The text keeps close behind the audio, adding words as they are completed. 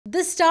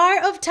The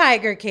star of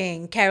Tiger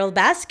King, Carole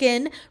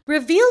Baskin,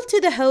 revealed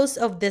to the host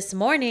of This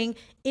Morning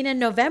in a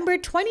November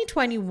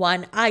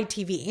 2021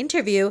 ITV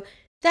interview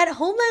that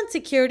Homeland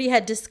Security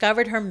had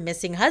discovered her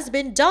missing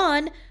husband,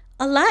 Don,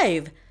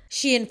 alive.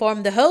 She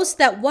informed the host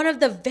that one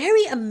of the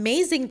very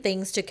amazing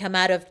things to come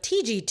out of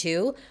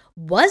TG2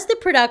 was the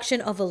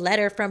production of a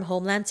letter from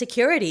Homeland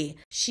Security.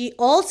 She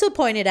also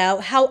pointed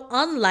out how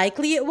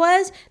unlikely it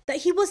was that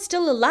he was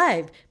still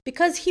alive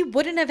because he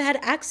wouldn't have had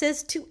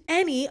access to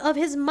any of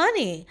his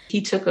money.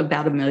 He took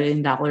about $1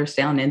 million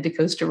down into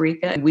Costa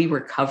Rica. We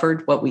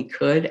recovered what we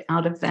could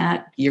out of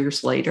that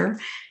years later.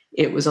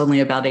 It was only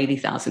about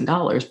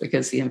 $80,000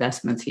 because the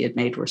investments he had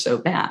made were so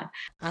bad.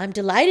 I'm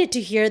delighted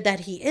to hear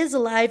that he is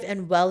alive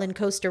and well in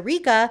Costa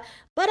Rica,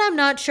 but I'm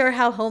not sure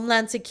how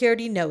Homeland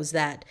Security knows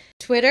that.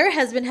 Twitter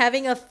has been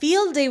having a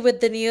field day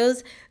with the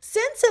news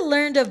since it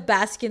learned of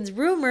Baskin's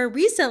rumor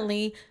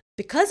recently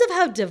because of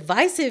how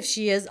divisive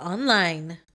she is online.